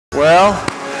Well,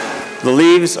 the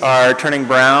leaves are turning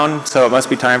brown, so it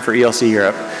must be time for ELC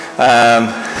Europe.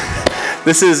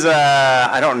 This is,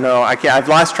 I don't know, I've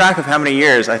lost track of how many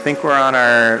years. I think we're on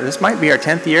this might be our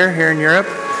 10th year here in Europe,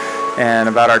 and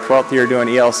about our 12th year doing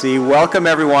ELC. Welcome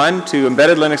everyone to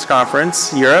Embedded Linux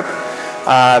Conference Europe.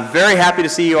 Very happy to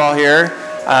see you all here.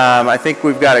 I think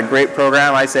we've got a great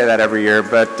program. I say that every year,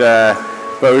 but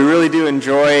we really do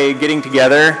enjoy getting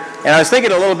together. And I was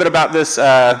thinking a little bit about this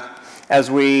as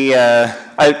we, I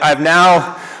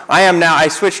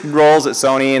switched roles at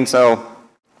Sony, and so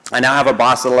I now have a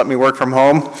boss that'll let me work from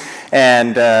home,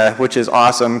 and which is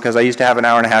awesome because I used to have an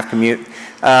hour-and-a-half commute.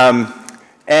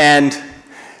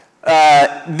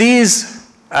 These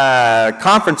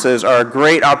conferences are a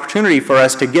great opportunity for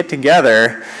us to get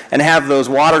together and have those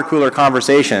water cooler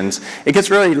conversations. It gets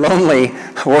really lonely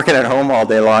working at home all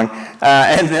day long,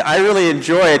 and I really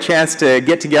enjoy a chance to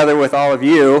get together with all of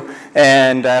you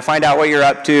and find out what you're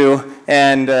up to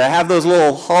and have those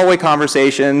little hallway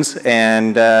conversations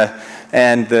and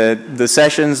the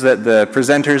sessions that the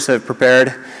presenters have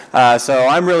prepared. So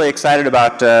I'm really excited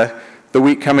about the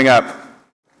week coming up.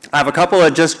 I have a couple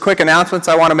of just quick announcements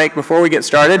I want to make before we get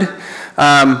started.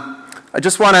 I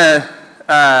just want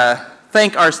to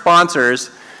thank our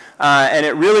sponsors, and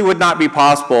it really would not be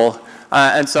possible.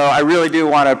 And so I really do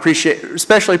want to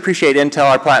especially appreciate Intel,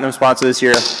 our platinum sponsor this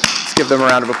year. Let's give them a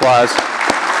round of applause.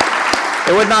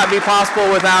 It would not be possible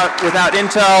without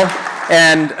Intel,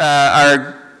 and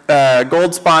our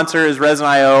gold sponsor is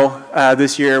Resin.io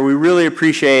this year. We really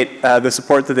appreciate the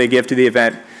support that they give to the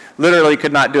event. Literally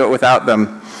could not do it without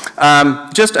them.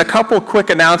 Just a couple quick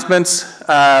announcements.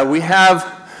 We have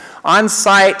on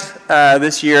site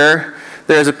this year,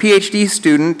 there's a PhD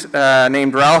student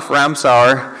named Ralph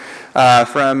Ramsauer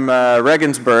from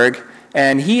Regensburg,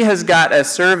 and he has got a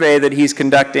survey that he's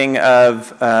conducting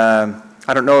of,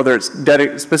 I don't know whether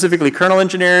it's specifically kernel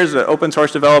engineers, open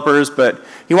source developers, but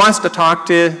he wants to talk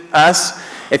to us.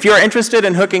 If you're interested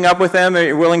in hooking up with him and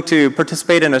you're willing to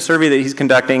participate in a survey that he's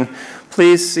conducting,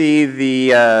 please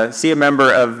see a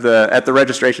member of at the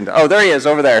registration. Oh, there he is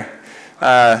over there.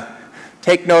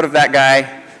 Take note of that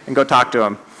guy and go talk to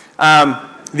him.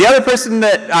 The other person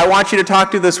that I want you to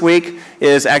talk to this week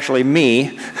is actually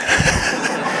me.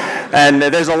 And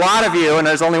there's a lot of you, and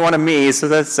there's only one of me, so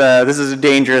this is a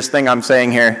dangerous thing I'm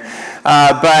saying here.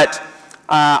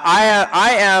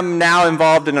 I am now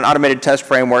involved in an automated test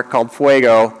framework called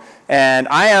Fuego, and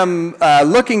I am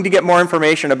looking to get more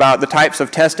information about the types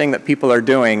of testing that people are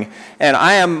doing, and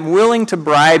I am willing to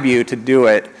bribe you to do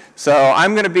it. So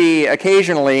I'm going to be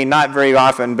occasionally, not very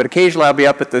often, but occasionally I'll be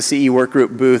up at the CE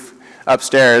Workgroup booth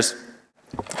upstairs,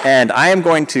 and I am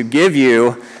going to give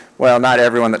you, well, not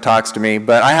everyone that talks to me,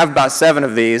 but I have about 7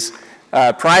 of these,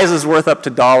 prizes worth up to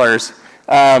dollars.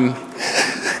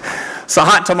 So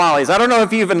hot tamales. I don't know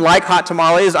if you even like hot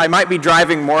tamales. I might be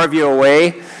driving more of you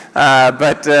away,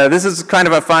 but this is kind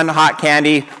of a fun hot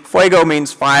candy. Fuego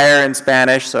means fire in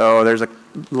Spanish, so there's a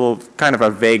little kind of a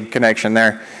vague connection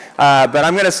there. But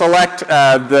I'm going to select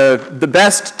the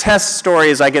best test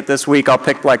stories I get this week. I'll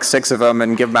pick like 6 of them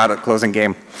and give them out at closing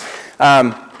game.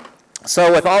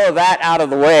 So with all of that out of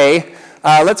the way,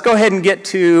 let's go ahead and get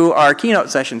to our keynote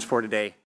sessions for today.